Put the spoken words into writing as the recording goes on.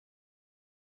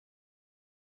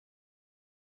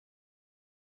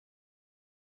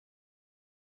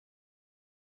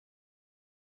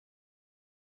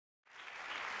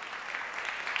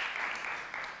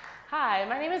Hi,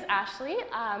 my name is Ashley,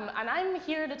 and I'm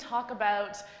here to talk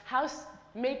about how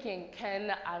making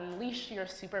can unleash your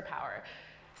superpower.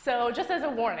 So just as a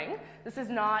warning, this is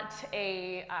not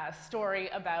a story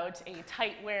about a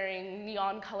tight-wearing,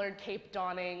 neon-colored,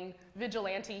 cape-donning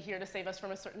vigilante here to save us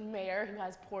from a certain mayor who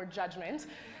has poor judgment.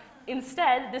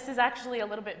 Instead, this is actually a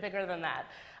little bit bigger than that.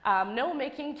 No,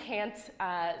 making can't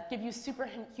give you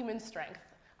superhuman strength.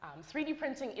 3D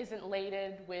printing isn't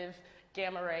laden with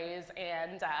gamma rays,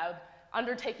 and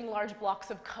undertaking large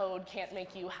blocks of code can't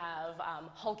make you have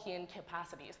Hulkian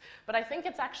capacities. But I think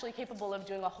it's actually capable of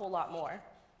doing a whole lot more.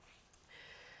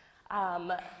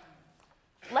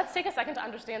 Let's take a second to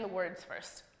understand the words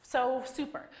first. So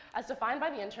super, as defined by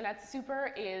the internet,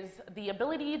 super is the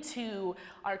ability to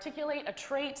articulate a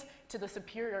trait to the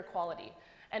superior quality.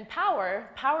 And power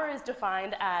is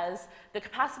defined as the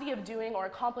capacity of doing or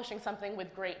accomplishing something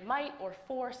with great might or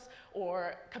force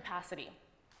or capacity.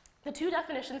 The two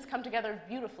definitions come together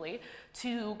beautifully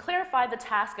to clarify the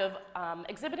task of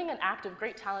exhibiting an act of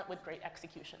great talent with great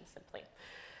execution, simply.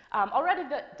 Already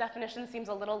the definition seems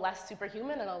a little less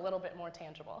superhuman and a little bit more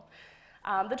tangible.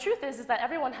 The truth is that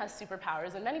everyone has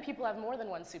superpowers, and many people have more than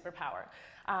one superpower.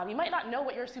 You might not know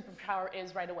what your superpower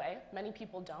is right away. Many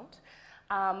people don't.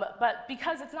 But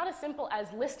because it's not as simple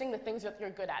as listing the things that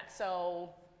you're good at. So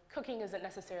cooking isn't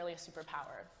necessarily a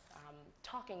superpower.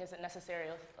 Talking isn't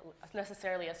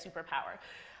necessarily a superpower.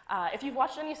 If you've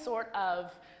watched any sort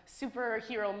of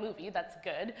superhero movie that's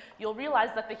good, you'll realize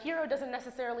that the hero doesn't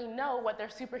necessarily know what their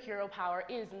superhero power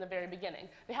is in the very beginning.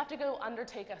 They have to go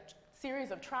undertake a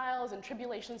series of trials and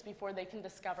tribulations before they can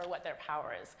discover what their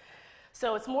power is.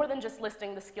 So it's more than just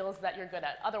listing the skills that you're good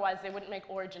at. Otherwise, they wouldn't make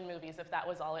origin movies if that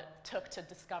was all it took to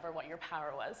discover what your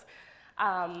power was.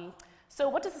 So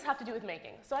what does this have to do with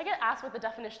making? So I get asked what the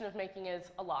definition of making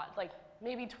is a lot, like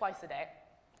maybe twice a day.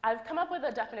 I've come up with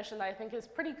a definition that I think is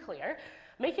pretty clear.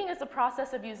 Making is the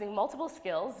process of using multiple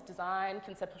skills, design,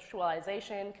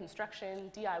 conceptualization,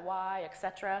 construction, DIY,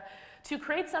 etc., to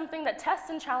create something that tests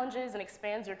and challenges and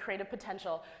expands your creative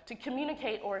potential to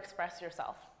communicate or express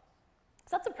yourself.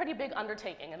 So that's a pretty big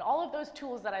undertaking, and all of those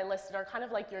tools that I listed are kind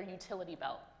of like your utility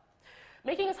belt.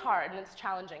 Making is hard and it's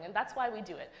challenging, and that's why we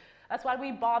do it. That's why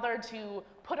we bother to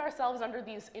put ourselves under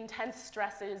these intense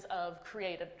stresses of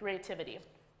creativity.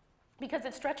 Because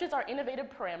it stretches our innovative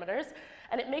parameters,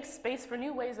 and it makes space for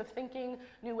new ways of thinking,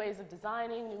 new ways of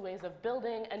designing, new ways of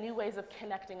building, and new ways of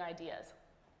connecting ideas.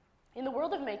 In the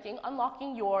world of making,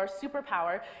 unlocking your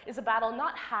superpower is a battle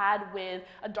not had with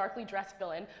a darkly dressed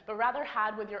villain, but rather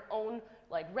had with your own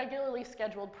regularly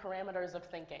scheduled parameters of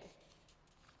thinking.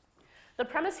 The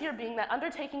premise here being that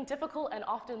undertaking difficult and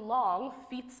often long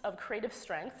feats of creative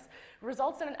strengths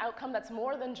results in an outcome that's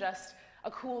more than just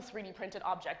a cool 3D printed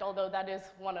object, although that is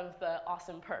one of the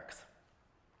awesome perks.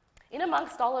 In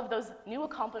amongst all of those new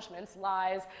accomplishments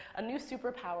lies a new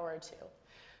superpower or two.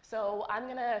 So I'm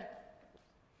going to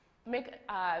make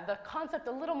the concept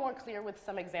a little more clear with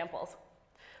some examples.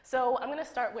 So I'm going to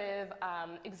start with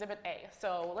Exhibit A.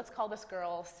 So let's call this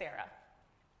girl Sarah.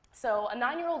 So a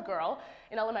 9-year-old girl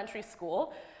in elementary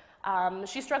school,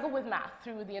 she struggled with math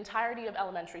through the entirety of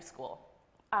elementary school.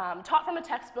 Taught from a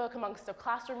textbook amongst a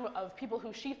classroom of people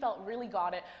who she felt really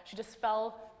got it, she just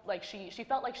felt like she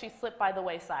slipped by the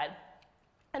wayside.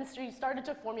 And she started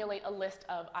to formulate a list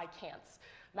of I can'ts,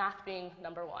 math being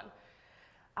number one.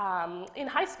 In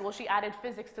high school, she added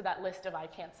physics to that list of I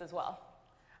can'ts as well.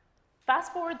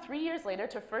 Fast forward 3 years later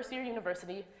to first-year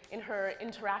university in her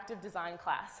interactive design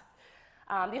class.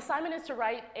 The assignment is to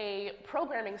write a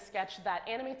programming sketch that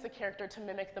animates a character to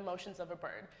mimic the motions of a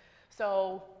bird.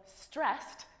 So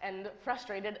stressed and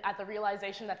frustrated at the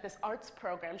realization that this arts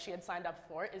program she had signed up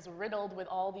for is riddled with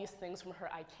all these things from her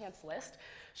I can'ts list,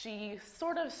 she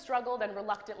sort of struggled and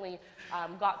reluctantly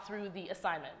got through the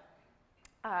assignment.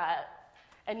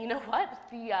 And you know what?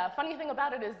 The funny thing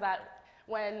about it is that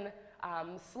when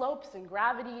slopes and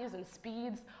gravities and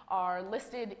speeds are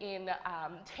listed in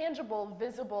tangible,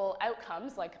 visible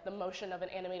outcomes, like the motion of an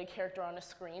animated character on a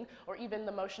screen, or even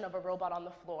the motion of a robot on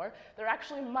the floor, they're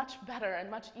actually much better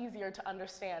and much easier to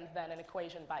understand than an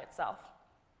equation by itself.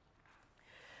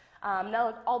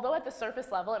 Now, although at the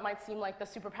surface level it might seem like the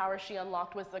superpower she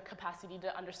unlocked was the capacity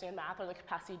to understand math or the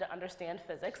capacity to understand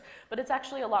physics, but it's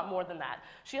actually a lot more than that.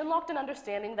 She unlocked an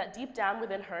understanding that deep down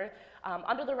within her,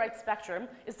 under the right spectrum,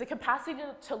 is the capacity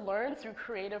to learn through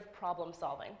creative problem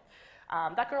solving.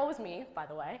 That girl was me, by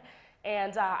the way,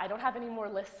 and I don't have any more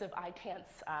lists of I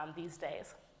can'ts these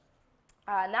days.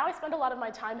 Now I spend a lot of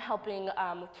my time helping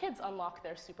kids unlock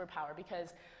their superpower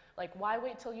because why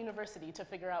wait till university to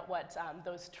figure out what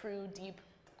those true, deep,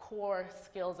 core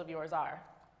skills of yours are?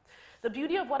 The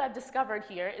beauty of what I've discovered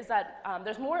here is that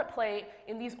there's more at play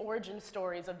in these origin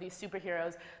stories of these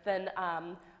superheroes than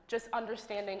just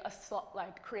understanding,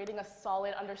 creating a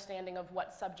solid understanding of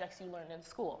what subjects you learn in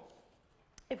school.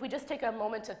 If we just take a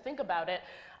moment to think about it,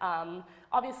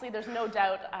 obviously there's no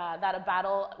doubt that a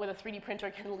battle with a 3D printer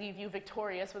can leave you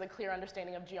victorious with a clear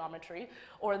understanding of geometry,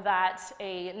 or that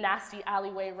a nasty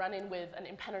alleyway run-in with an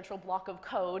impenetrable block of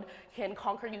code can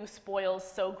conquer you spoils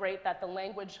so great that the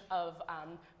language of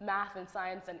math and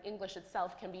science and English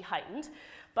itself can be heightened.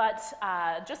 But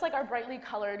just like our brightly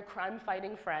colored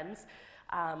crime-fighting friends,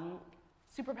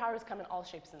 superpowers come in all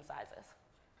shapes and sizes.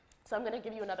 So I'm going to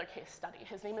give you another case study.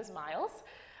 His name is Miles.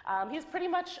 He's pretty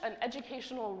much an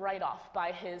educational write-off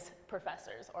by his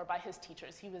professors or by his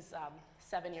teachers. He was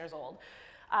 7 years old.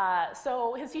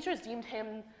 So his teachers deemed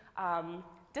him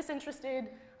disinterested,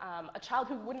 a child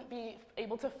who wouldn't be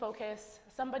able to focus,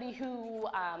 somebody who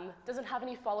doesn't have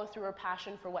any follow-through or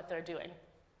passion for what they're doing.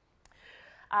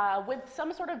 With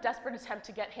some sort of desperate attempt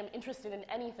to get him interested in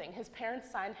anything, his parents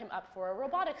signed him up for a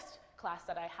robotics class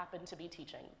that I happened to be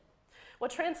teaching. What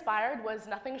transpired was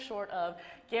nothing short of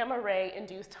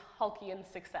gamma-ray-induced Hulkian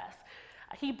success.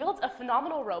 He built a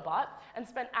phenomenal robot and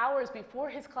spent hours before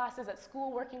his classes at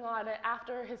school working on it,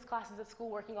 after his classes at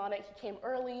school working on it. He came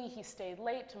early, he stayed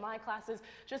late to my classes,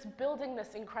 just building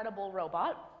this incredible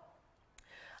robot.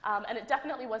 And it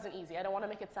definitely wasn't easy. I don't want to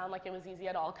make it sound like it was easy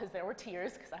at all, because there were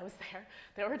tears, because I was there.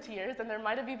 There were tears, and there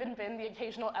might have even been the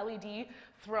occasional LED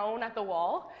thrown at the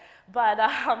wall. But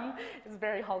it's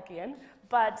very Hulkian.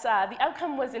 But the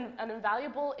outcome was an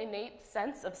invaluable innate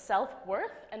sense of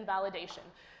self-worth and validation.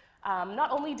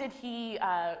 Not only did he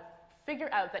figure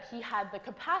out that he had the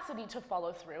capacity to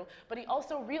follow through, but he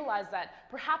also realized that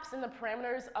perhaps in the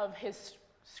parameters of his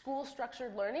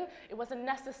school-structured learning, it wasn't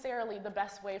necessarily the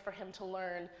best way for him to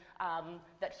learn,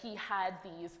 that he had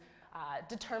these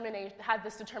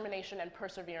this determination and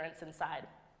perseverance inside.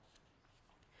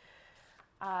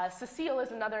 Cecile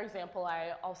is another example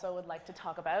I also would like to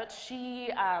talk about.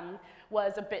 She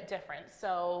was a bit different.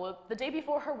 So the day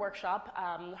before her workshop,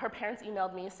 her parents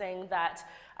emailed me saying that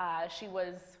she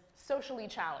was socially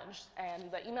challenged,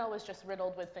 and the email was just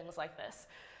riddled with things like this.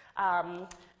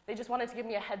 They just wanted to give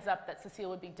me a heads up that Cecile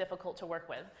would be difficult to work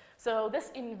with. So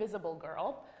this invisible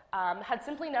girl had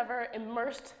simply never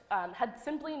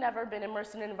been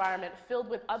immersed in an environment filled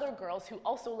with other girls who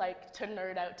also like to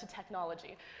nerd out to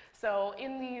technology. So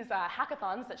in these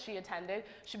hackathons that she attended,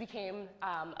 she became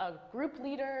a group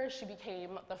leader, she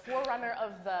became the forerunner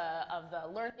of the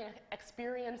learning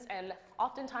experience, and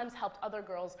oftentimes helped other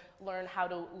girls learn how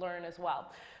to learn as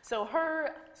well. So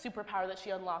her superpower that she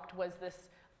unlocked was this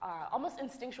almost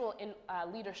instinctual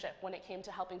leadership when it came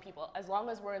to helping people, as long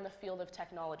as we're in the field of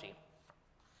technology.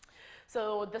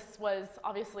 So this was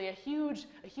obviously a huge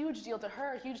deal to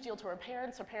her, a huge deal to her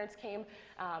parents. Her parents came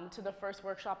to the first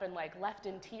workshop and left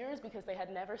in tears because they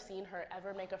had never seen her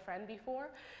ever make a friend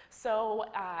before. So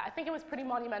I think it was pretty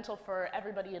monumental for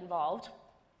everybody involved.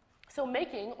 So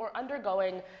making or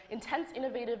undergoing intense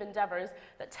innovative endeavors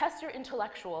that test your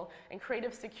intellectual and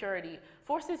creative security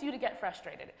forces you to get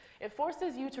frustrated. It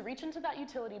forces you to reach into that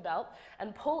utility belt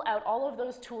and pull out all of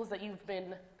those tools that you've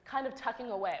been kind of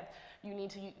tucking away. You need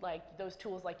to those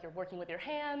tools like you're working with your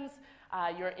hands,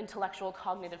 your intellectual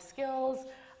cognitive skills,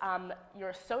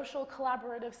 your social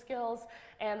collaborative skills,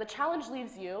 and the challenge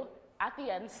leaves you at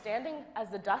the end standing as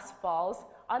the dust falls,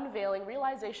 unveiling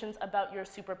realizations about your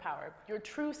superpower, your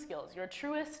true skills, your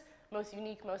truest, most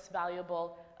unique, most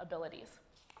valuable abilities.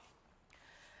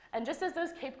 And just as those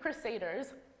Cape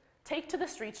Crusaders take to the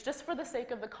streets just for the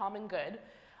sake of the common good,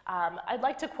 I'd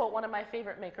like to quote one of my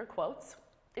favorite maker quotes.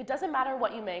 It doesn't matter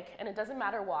what you make, and it doesn't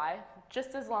matter why,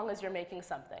 just as long as you're making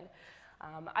something.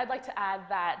 I'd like to add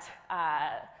that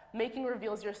making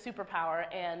reveals your superpower,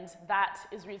 and that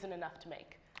is reason enough to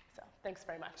make. So thanks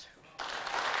very much.